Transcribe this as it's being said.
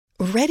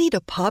Ready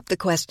to pop the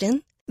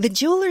question? The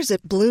jewelers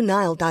at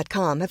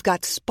BlueNile.com have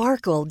got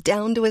sparkle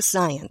down to a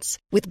science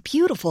with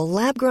beautiful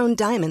lab-grown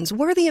diamonds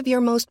worthy of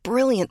your most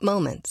brilliant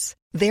moments.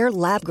 Their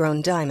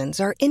lab-grown diamonds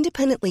are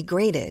independently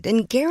graded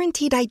and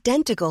guaranteed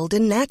identical to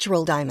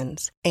natural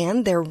diamonds,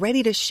 and they're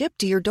ready to ship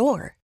to your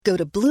door. Go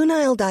to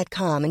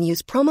BlueNile.com and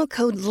use promo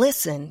code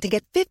LISTEN to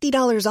get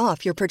 $50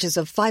 off your purchase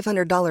of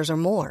 $500 or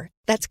more.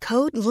 That's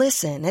code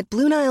LISTEN at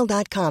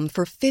BlueNile.com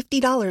for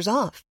 $50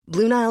 off.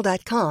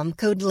 BlueNile.com,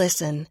 code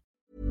LISTEN.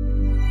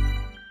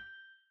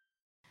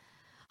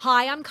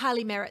 Hi, I'm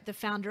Kylie Merritt, the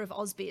founder of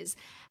AusBiz.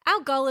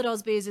 Our goal at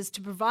AusBiz is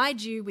to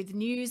provide you with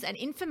news and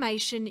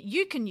information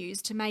you can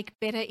use to make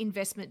better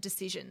investment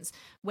decisions,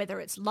 whether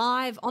it's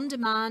live, on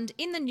demand,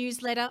 in the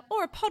newsletter,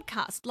 or a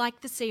podcast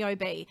like the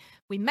COB.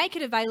 We make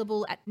it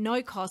available at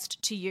no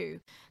cost to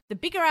you. The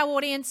bigger our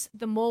audience,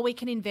 the more we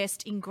can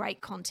invest in great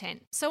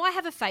content. So I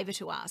have a favour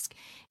to ask.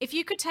 If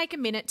you could take a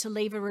minute to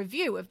leave a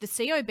review of the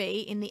COB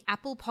in the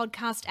Apple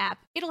Podcast app,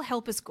 it'll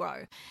help us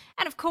grow.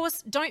 And of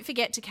course, don't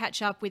forget to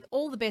catch up with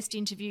all the best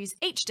interviews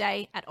each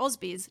day at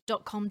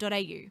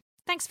ausbiz.com.au.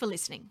 Thanks for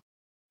listening.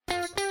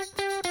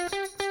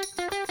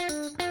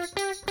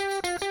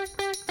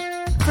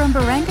 From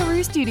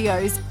Barangaroo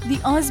Studios, the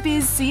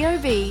AusBiz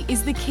COB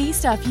is the key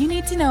stuff you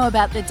need to know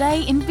about the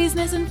day in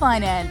business and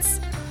finance.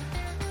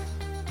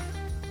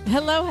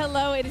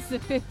 Hello. It is the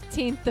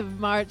 15th of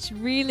March.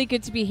 Really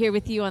good to be here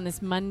with you on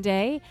this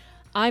Monday.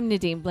 I'm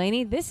Nadine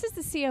Blaney. This is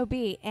the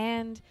COB,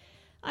 and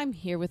I'm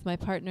here with my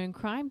partner in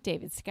crime,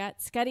 David Scott.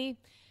 Scotty,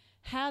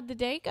 how'd the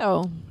day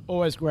go?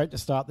 Always great to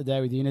start the day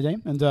with you,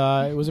 Nadine. And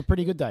it was a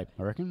pretty good day,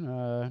 I reckon,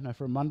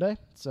 for a Monday.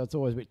 So it's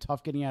always a bit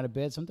tough getting out of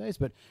bed some days.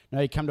 But now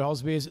you come to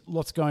AusBiz,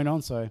 lots going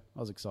on, so I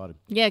was excited.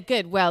 Yeah,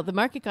 good. Well, the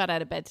market got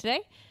out of bed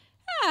today.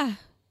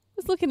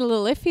 It was looking a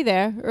little iffy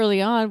there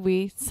early on.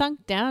 We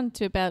sunk down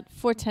to about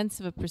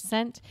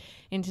 0.4%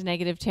 into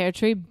negative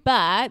territory,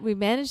 but we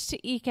managed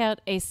to eke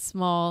out a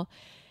small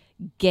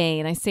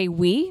gain. I say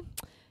we.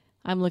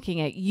 I'm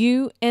looking at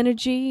you,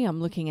 energy.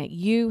 I'm looking at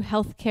you,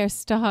 healthcare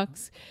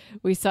stocks.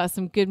 We saw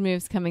some good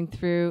moves coming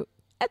through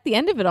at the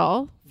end of it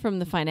all from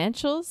the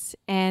financials,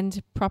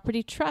 and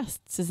property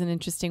trusts is an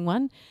interesting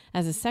one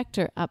as a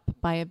sector, up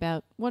by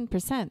about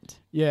 1%.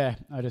 Yeah,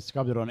 I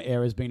described it on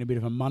air as being a bit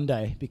of a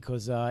Monday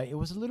because it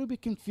was a little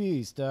bit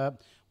confused.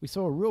 We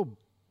saw a real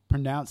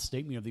pronounced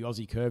steepening of the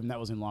Aussie curve, and that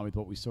was in line with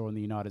what we saw in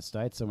the United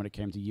States. So when it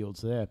came to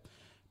yields there,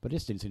 but it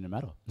just didn't seem to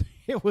matter.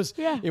 It was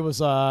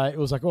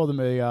like all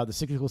the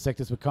cyclical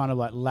sectors were kind of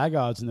like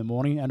laggards in the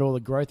morning, and all the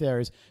growth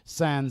areas,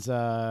 sans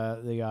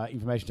the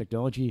information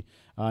technology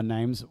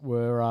names,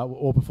 were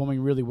all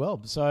performing really well.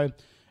 So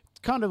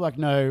kind of like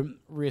no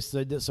risk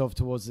itself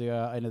towards the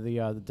end of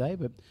the day,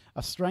 but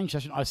a strange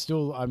session.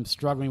 I'm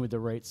struggling with the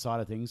REIT side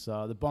of things.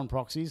 The bond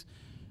proxies,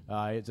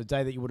 it's a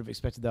day that you would have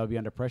expected they would be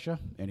under pressure.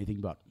 Anything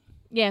but.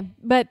 Yeah,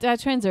 but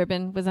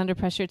Transurban was under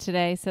pressure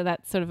today, so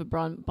that's sort of a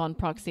bond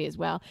proxy as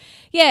well.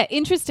 Yeah,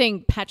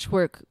 interesting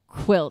patchwork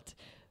quilt,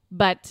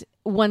 but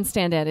one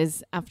standout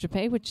is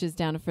Afterpay, which is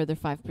down a further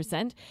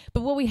 5%.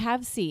 But what we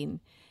have seen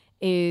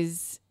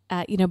is,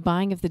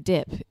 buying of the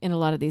dip in a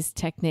lot of these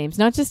tech names,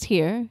 not just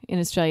here in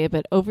Australia,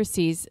 but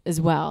overseas as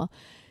well.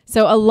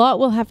 So a lot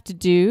will have to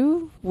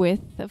do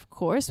with, of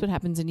course, what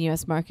happens in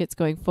U.S. markets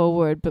going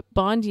forward, but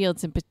bond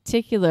yields in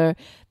particular,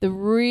 the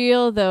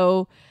real,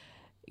 though,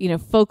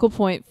 focal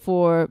point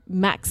for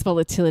max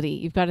volatility,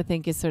 you've got to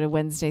think is sort of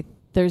Wednesday,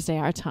 Thursday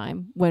our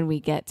time when we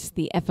get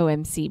the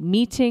FOMC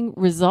meeting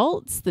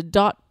results, the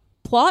dot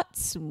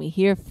plots, and we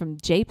hear from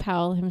Jay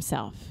Powell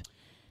himself.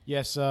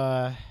 Yes,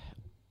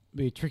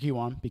 be a tricky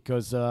one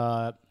because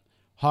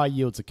high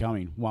yields are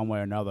coming one way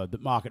or another. The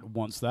market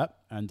wants that,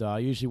 and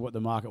usually what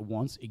the market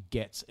wants, it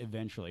gets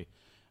eventually.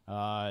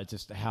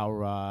 Just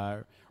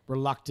how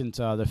reluctant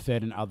the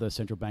Fed and other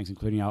central banks,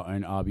 including our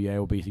own RBA,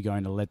 will be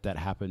going to let that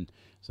happen.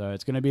 So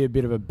it's going to be a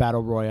bit of a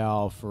battle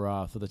royale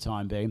for the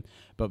time being,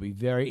 but it'll be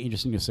very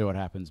interesting to see what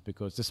happens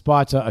because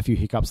despite a few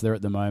hiccups there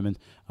at the moment,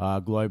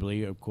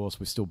 globally, of course,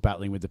 we're still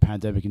battling with the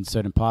pandemic in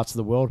certain parts of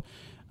the world.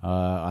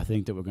 I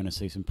think that we're going to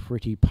see some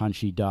pretty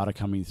punchy data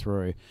coming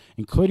through,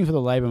 including for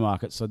the labour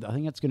market. So I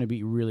think that's going to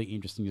be really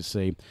interesting to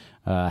see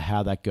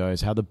how that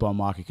goes, how the bond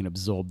market can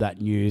absorb that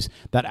news,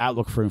 that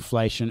outlook for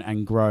inflation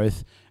and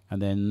growth,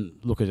 and then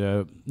look at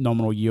a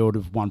nominal yield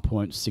of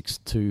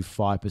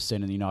 1.625%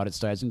 in the United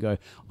States and go,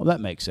 well,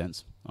 that makes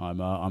sense.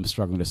 I'm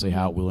struggling to see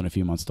how it will in a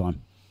few months'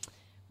 time.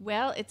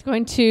 Well, it's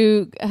going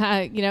to,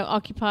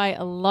 occupy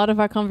a lot of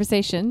our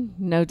conversation,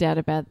 no doubt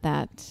about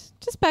that.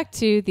 Just back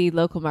to the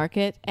local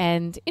market,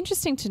 and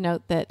interesting to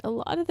note that a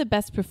lot of the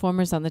best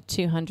performers on the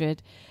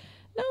 200,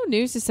 no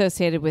news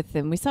associated with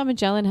them. We saw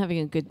Magellan having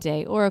a good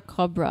day, or a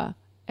Cobra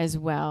as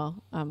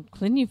well,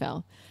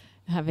 Clinuvel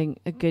having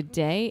a good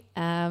day,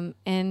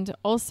 and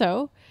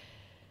also,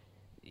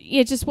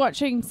 just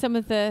watching some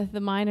of the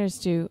miners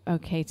do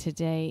okay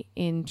today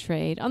in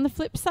trade. On the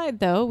flip side,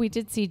 though, we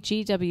did see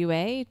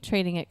GWA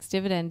trading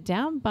ex-dividend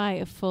down by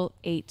a full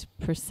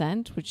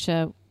 8%, which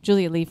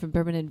Julia Lee from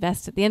Bourbon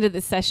Invest at the end of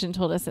this session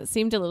told us it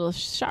seemed a little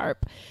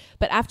sharp,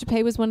 but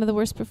Afterpay was one of the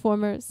worst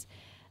performers.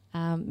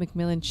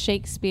 Macmillan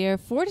Shakespeare,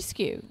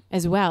 Fortescue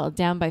as well,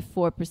 down by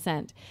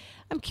 4%.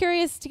 I'm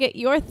curious to get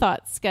your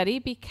thoughts,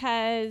 Scuddy,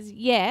 because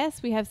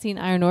yes, we have seen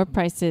iron ore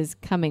prices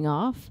coming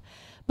off,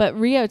 but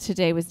Rio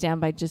today was down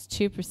by just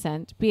 2%.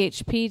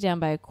 BHP down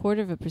by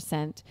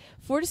 0.25%.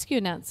 Fortescue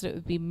announced that it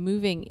would be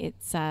moving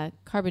its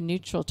carbon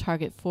neutral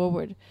target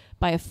forward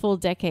by a full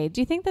decade.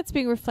 Do you think that's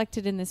being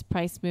reflected in this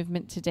price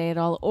movement today at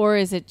all, or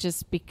is it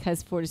just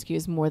because Fortescue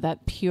is more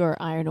that pure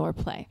iron ore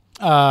play?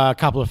 A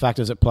couple of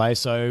factors at play.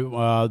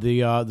 So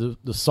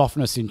the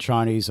softness in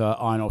Chinese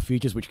iron ore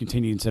futures, which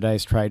continued in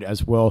today's trade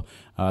as well,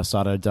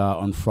 started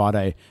on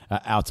Friday,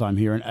 our time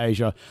here in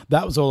Asia.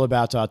 That was all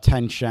about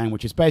Tangshan,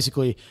 which is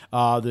basically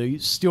the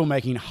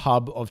steelmaking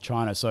hub of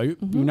China. So you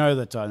know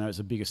that it's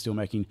the biggest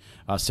steelmaking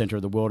center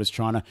of the world is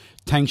China.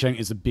 Tangshan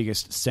is the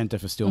biggest center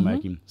for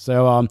steelmaking.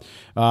 So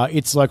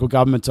its local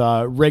government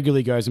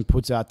regularly goes and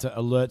puts out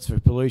alerts for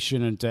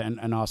pollution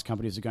and asks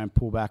companies to go and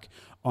pull back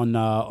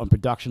on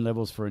production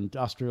levels for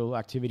industrial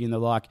activity and the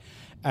like.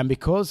 And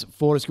because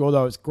Fortescue,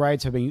 although its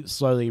grades have been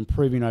slowly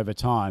improving over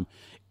time,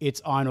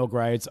 its iron ore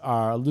grades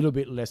are a little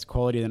bit less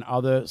quality than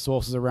other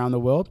sources around the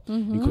world,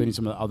 including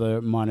some of the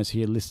other miners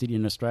here listed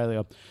in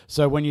Australia.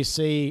 So when you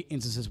see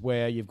instances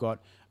where you've got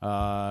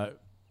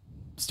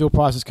steel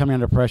prices coming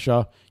under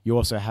pressure, you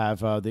also have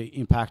the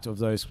impact of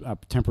those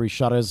temporary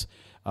shutters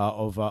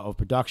of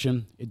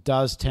production. It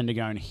does tend to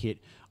go and hit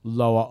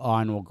lower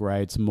iron ore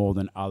grades more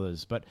than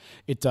others, but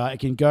it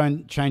can go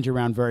and change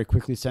around very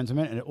quickly,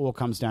 sentiment, and it all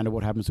comes down to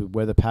what happens with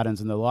weather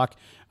patterns and the like.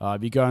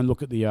 If you go and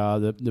look at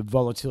the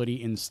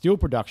volatility in steel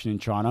production in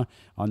China,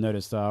 I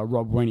noticed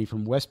Rob Weaney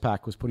from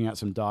Westpac was putting out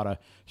some data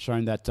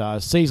showing that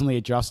seasonally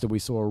adjusted, we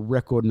saw a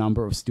record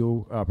number of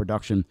steel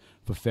production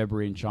for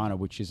February in China,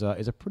 which is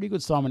a pretty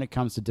good sign when it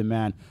comes to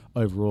demand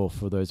overall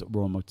for those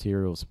raw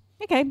materials.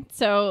 Okay,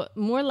 so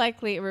more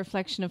likely a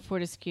reflection of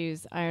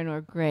Fortescue's iron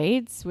ore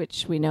grades,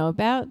 which we know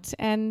about,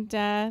 and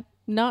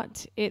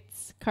not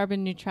its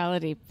carbon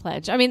neutrality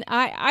pledge. I mean,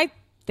 I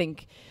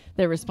think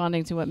they're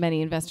responding to what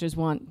many investors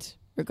want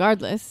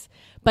regardless,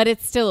 but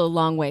it's still a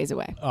long ways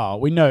away. Oh,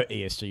 we know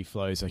ESG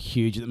flows are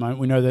huge at the moment.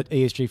 We know that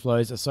ESG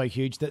flows are so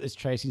huge that it's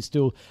chasing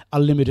still a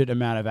limited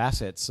amount of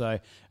assets. So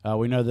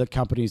we know that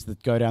companies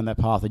that go down that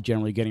path are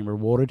generally getting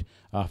rewarded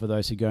for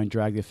those who go and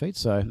drag their feet.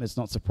 So it's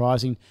not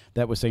surprising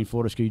that we're seeing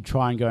Fortescue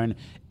try and go and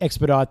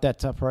expedite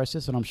that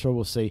process. And I'm sure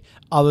we'll see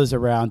others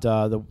around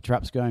the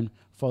traps go and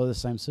follow the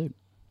same suit.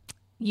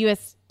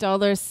 US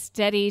dollar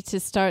steady to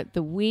start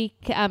the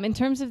week. In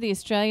terms of the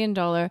Australian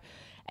dollar,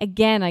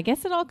 again, I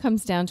guess it all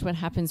comes down to what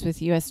happens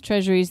with U.S.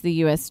 Treasuries, the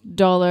U.S.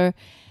 dollar,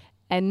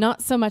 and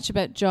not so much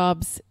about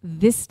jobs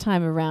this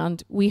time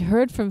around. We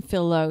heard from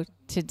Phil Lowe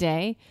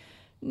today.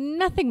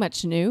 Nothing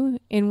much new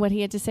in what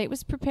he had to say. It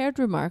was prepared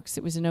remarks.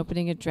 It was an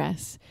opening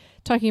address,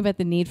 talking about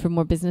the need for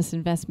more business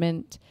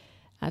investment,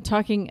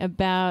 talking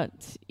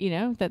about,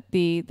 that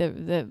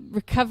the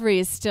recovery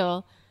is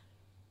still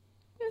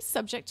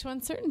subject to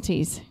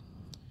uncertainties.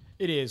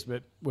 It is,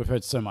 but we've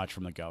heard so much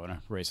from the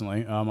governor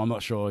recently. I'm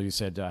not sure you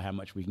said how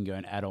much we can go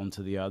and add on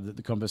to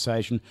the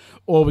conversation.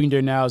 All we can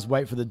do now is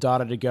wait for the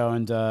data to go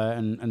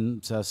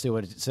and see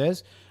what it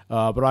says.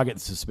 But I get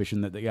the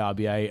suspicion that the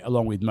RBA,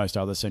 along with most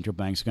other central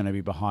banks, are going to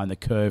be behind the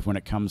curve when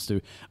it comes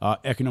to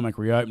economic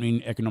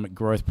reopening, economic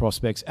growth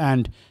prospects,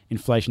 and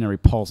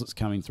inflationary pulse that's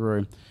coming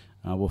through.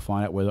 We'll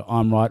find out whether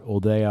I'm right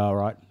or they are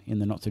right in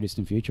the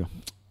not-too-distant future.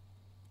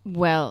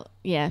 Well,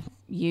 yeah,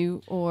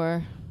 you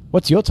or...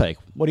 What's your take?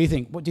 What do you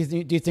think? Do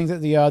you think that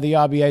the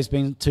RBA has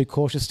been too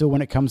cautious still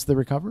when it comes to the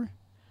recovery?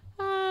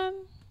 No,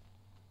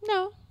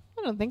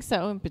 I don't think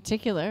so in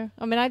particular.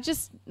 I mean,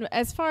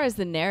 as far as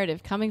the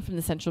narrative coming from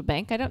the central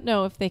bank, I don't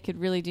know if they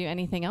could really do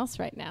anything else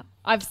right now.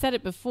 I've said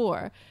it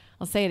before.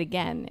 I'll say it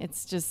again.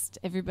 It's just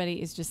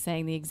everybody is just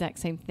saying the exact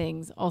same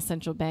things. All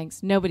central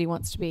banks. Nobody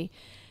wants to be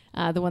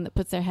the one that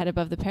puts their head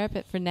above the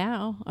parapet for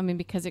now. I mean,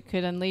 because it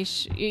could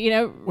unleash,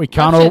 we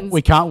can't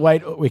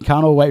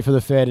all wait for the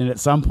Fed, and at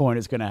some point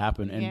it's going to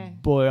happen. And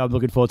boy, I'm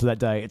looking forward to that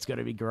day. It's going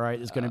to be great.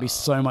 There's going to be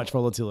so much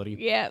volatility.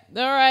 Yeah.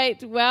 All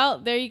right. Well,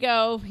 there you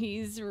go.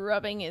 He's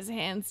rubbing his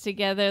hands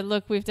together.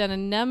 Look, we've done a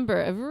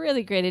number of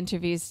really great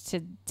interviews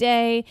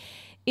today.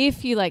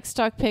 If you like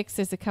stock picks,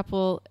 there's a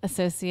couple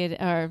associated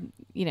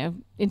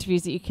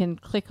interviews that you can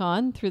click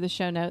on through the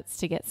show notes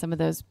to get some of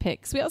those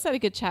picks. We also had a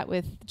good chat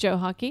with Joe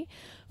Hockey,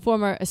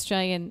 former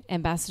Australian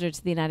ambassador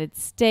to the United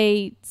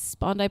States,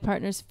 Bondi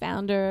Partners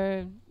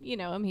founder. You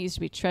know him. He used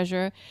to be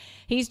treasurer.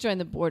 He's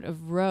joined the board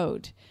of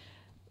Rode,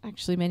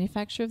 actually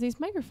manufacturer of these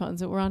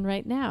microphones that we're on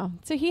right now.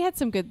 So he had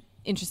some good,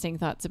 interesting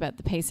thoughts about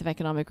the pace of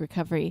economic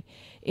recovery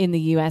in the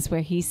U.S.,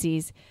 where he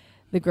sees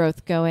the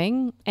growth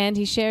going. And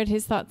he shared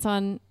his thoughts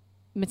on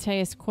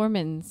Matthias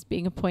Cormans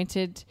being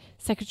appointed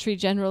Secretary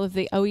General of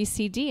the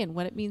OECD and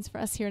what it means for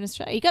us here in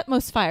Australia. He got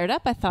most fired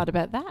up, I thought,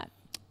 about that.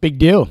 Big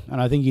deal.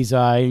 And I think he's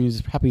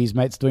happy his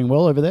mate's doing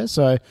well over there.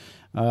 So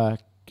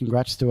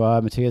congrats to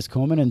Matthias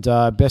Cormann,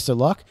 and best of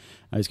luck.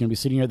 He's going to be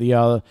sitting at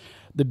the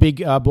the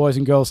big boys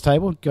and girls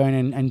table, going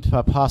in and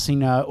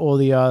passing all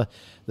the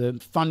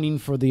funding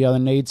for the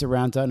needs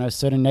around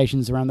certain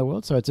nations around the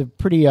world. So it's a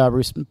pretty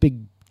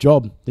big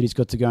job that he's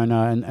got to go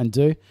and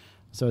do.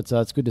 So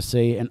it's good to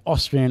see an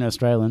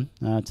Australian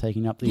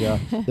taking up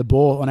the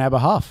ball on our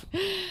behalf.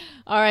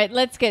 All right,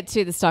 let's get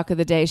to the stock of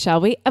the day,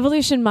 shall we?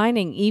 Evolution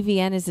Mining,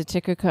 EVN is the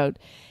ticker code.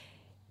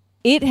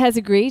 It has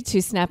agreed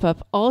to snap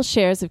up all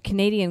shares of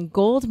Canadian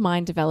gold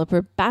mine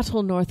developer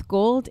Battle North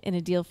Gold in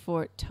a deal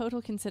for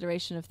total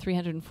consideration of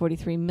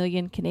 343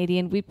 million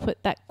Canadian. We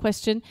put that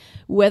question,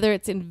 whether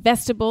it's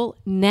investable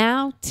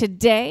now,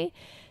 today,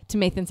 to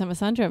Mathan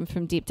Samasundram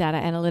from Deep Data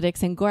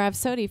Analytics and Gaurav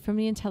Sodhi from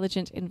The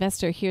Intelligent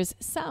Investor. Here's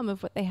some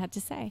of what they had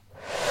to say.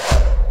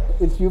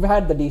 You've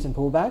had the decent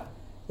pullback.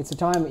 It's a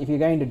time if you're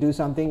going to do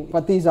something,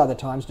 but these are the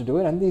times to do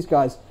it. And these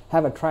guys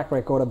have a track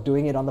record of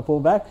doing it on the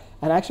pullback.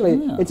 And actually,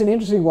 it's an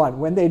interesting one.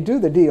 When they do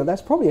the deal,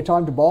 that's probably a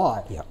time to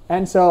buy. Yeah.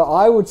 And so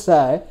I would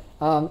say,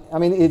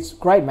 it's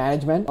great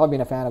management. I've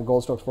been a fan of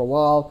gold stocks for a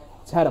while.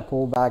 It's had a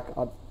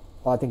pullback.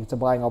 I think it's a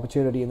buying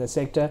opportunity in the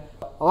sector.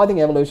 I think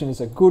Evolution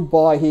is a good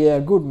buy here,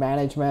 good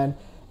management.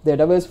 They're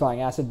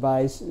diversifying asset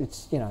base.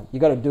 It's, you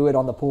got to do it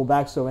on the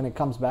pullback. So when it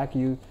comes back,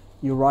 you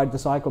ride the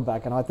cycle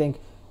back. And I think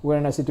we're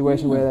in a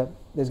situation where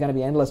there's going to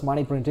be endless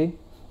money printing.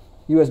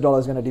 US dollar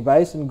is going to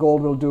debase and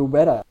gold will do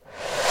better.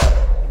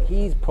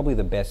 He's probably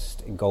the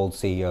best gold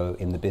CEO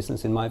in the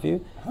business, in my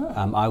view.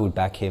 I would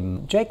back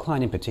him. Jake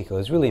Klein in particular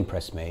has really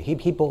impressed me.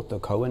 He bought the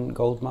Cohen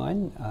gold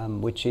mine,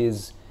 which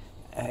is,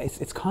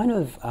 it's kind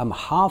of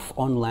half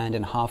on land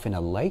and half in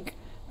a lake.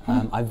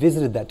 I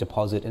visited that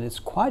deposit and it's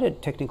quite a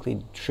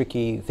technically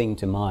tricky thing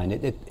to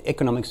mine.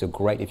 Economics are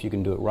great if you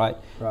can do it right.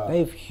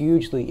 They've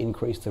hugely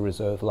increased the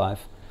reserve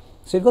life.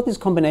 So you've got this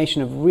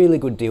combination of really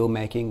good deal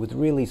making with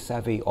really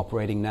savvy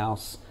operating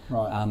nous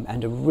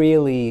and a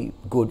really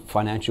good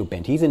financial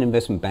bent. He's an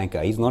investment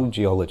banker, he's not a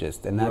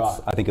geologist, and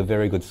that's, I think, a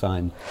very good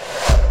sign.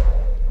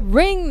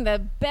 Ring the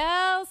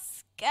bell,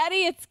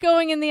 Scotty. It's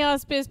going in the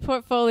Ausbiz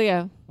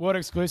portfolio. What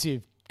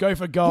exclusive? Go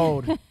for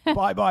gold.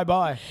 Buy.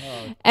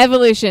 Oh.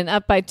 Evolution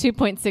up by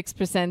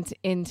 2.6%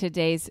 in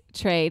today's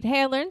trade.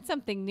 Hey, I learned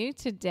something new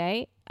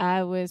today.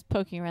 I was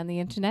poking around the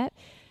internet.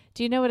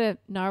 Do you know what a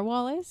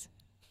narwhal is?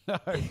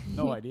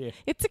 No idea.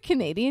 It's a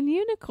Canadian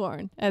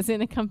unicorn, as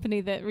in a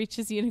company that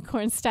reaches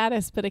unicorn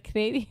status, but a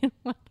Canadian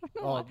one.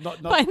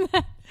 Find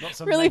that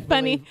really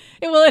funny.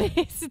 It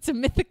is. It's a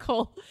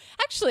mythical.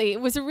 Actually,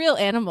 it was a real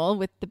animal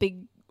with the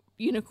big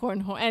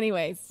unicorn horn.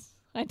 Anyways,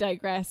 I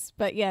digress.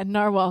 But yeah,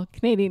 narwhal,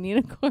 Canadian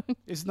unicorn.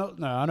 It's not.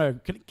 No, I know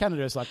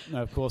Canada is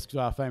of course,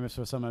 famous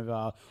for some of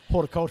our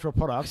horticultural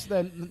products.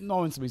 Then no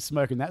one's been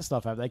smoking that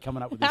stuff, have they?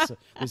 Coming up with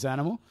this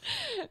animal.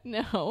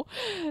 No,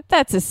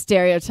 that's a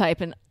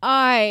stereotype, and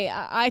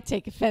I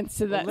take offense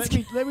to that. Well,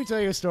 let me tell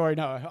you a story.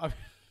 No.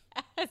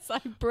 As I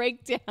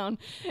break down,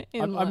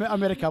 I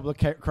met a couple of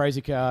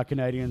crazy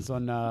Canadians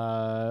on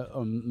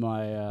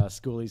my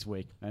schoolies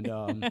week,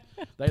 and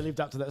they lived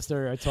up to that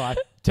stereotype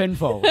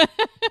tenfold.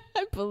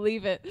 I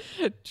believe it.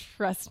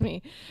 Trust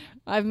me,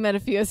 I've met a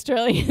few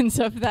Australians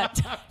of that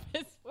type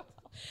as well.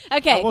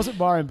 Okay, I wasn't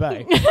Byron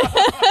Bay.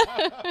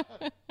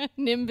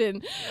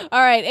 Nimbin.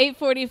 All right,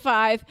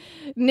 8:45.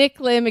 Nick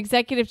Lim,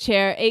 Executive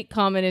Chair, 8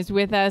 Common, is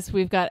with us.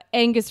 We've got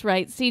Angus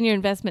Wright, Senior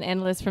Investment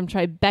Analyst from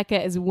Tribeca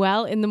as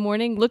well in the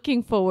morning.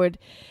 Looking forward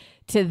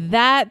to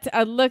that.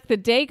 Look, the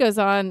day goes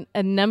on.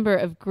 A number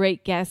of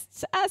great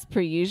guests, as per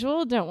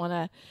usual. Don't want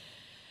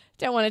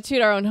to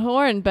toot our own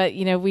horn, but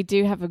we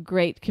do have a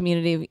great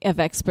community of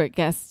expert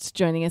guests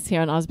joining us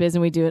here on Ausbiz,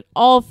 and we do it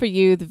all for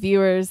you, the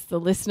viewers, the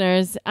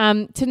listeners.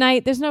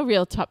 Tonight, there's no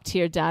real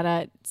top-tier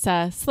data. It's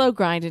a slow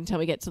grind until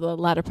we get to the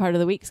latter part of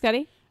the week,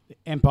 Scotty. The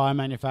Empire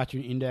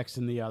Manufacturing Index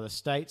in the other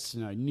states,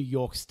 New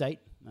York State,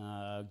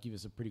 give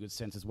us a pretty good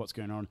sense of what's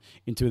going on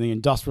into the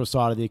industrial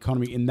side of the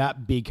economy in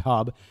that big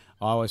hub.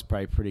 I always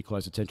pay pretty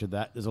close attention to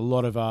that. There's a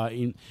lot of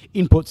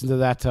inputs into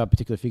that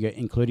particular figure,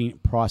 including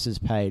prices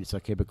paid, so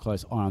keep a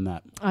close eye on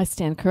that. I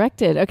stand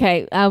corrected.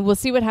 Okay, we'll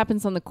see what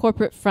happens on the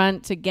corporate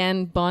front.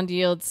 Again, bond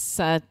yields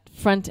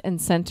front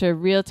and center,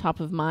 real top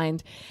of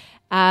mind.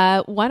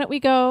 Why don't we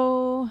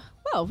go...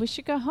 Well, we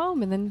should go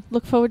home and then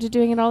look forward to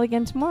doing it all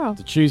again tomorrow. It's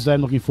a Tuesday.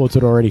 I'm looking forward to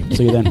it already.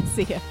 See you then.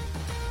 See ya.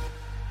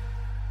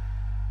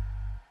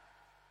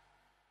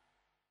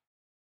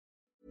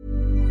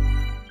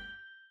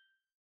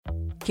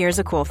 Here's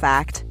a cool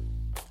fact.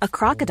 A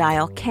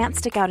crocodile can't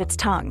stick out its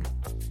tongue.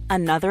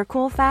 Another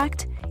cool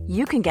fact,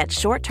 you can get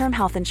short-term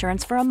health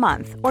insurance for a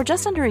month or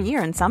just under a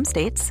year in some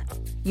states.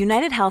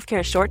 United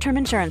Healthcare short-term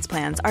insurance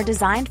plans are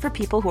designed for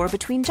people who are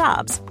between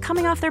jobs,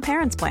 coming off their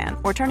parents' plan,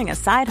 or turning a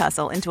side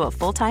hustle into a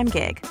full-time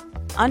gig.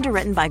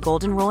 Underwritten by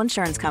Golden Rule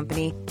Insurance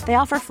Company, they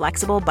offer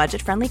flexible,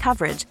 budget-friendly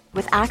coverage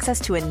with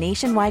access to a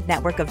nationwide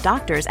network of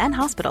doctors and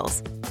hospitals.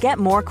 Get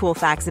more cool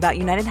facts about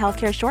United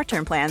Healthcare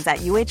short-term plans at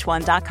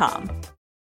uh1.com.